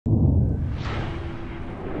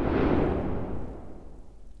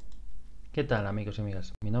¿Qué tal, amigos y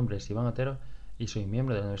amigas? Mi nombre es Iván Otero y soy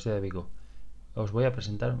miembro de la Universidad de Vigo. Os voy a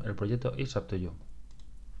presentar el proyecto UP2U.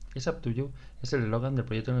 UP2U es el eslogan del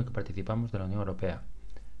proyecto en el que participamos de la Unión Europea.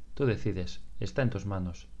 Tú decides, está en tus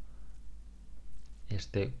manos.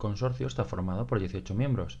 Este consorcio está formado por 18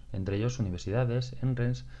 miembros, entre ellos universidades,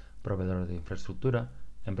 ENRES, proveedores de infraestructura,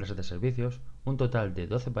 empresas de servicios, un total de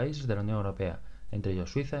 12 países de la Unión Europea, entre ellos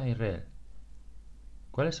Suiza e Israel.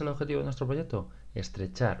 ¿Cuál es el objetivo de nuestro proyecto?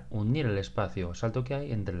 Estrechar, unir el espacio o salto que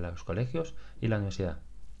hay entre los colegios y la universidad.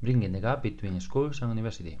 Bringing the gap between schools and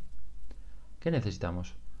university. ¿Qué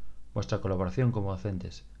necesitamos? Vuestra colaboración como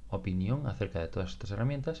docentes, opinión acerca de todas estas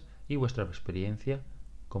herramientas y vuestra experiencia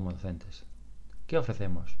como docentes. ¿Qué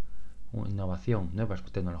ofrecemos? Innovación, nuevas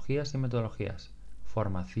tecnologías y metodologías,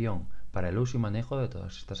 formación para el uso y manejo de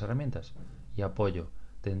todas estas herramientas y apoyo.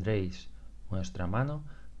 Tendréis nuestra mano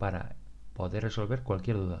para poder resolver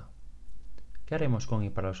cualquier duda. ¿Qué haremos con y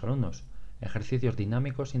para los alumnos? Ejercicios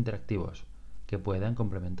dinámicos e interactivos que puedan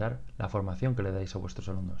complementar la formación que le dais a vuestros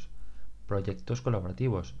alumnos. Proyectos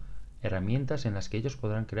colaborativos, herramientas en las que ellos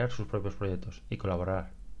podrán crear sus propios proyectos y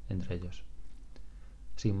colaborar entre ellos.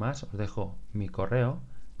 Sin más, os dejo mi correo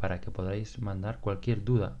para que podáis mandar cualquier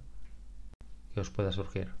duda que os pueda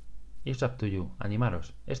surgir. It's up to you.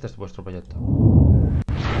 Animaros. Este es vuestro proyecto.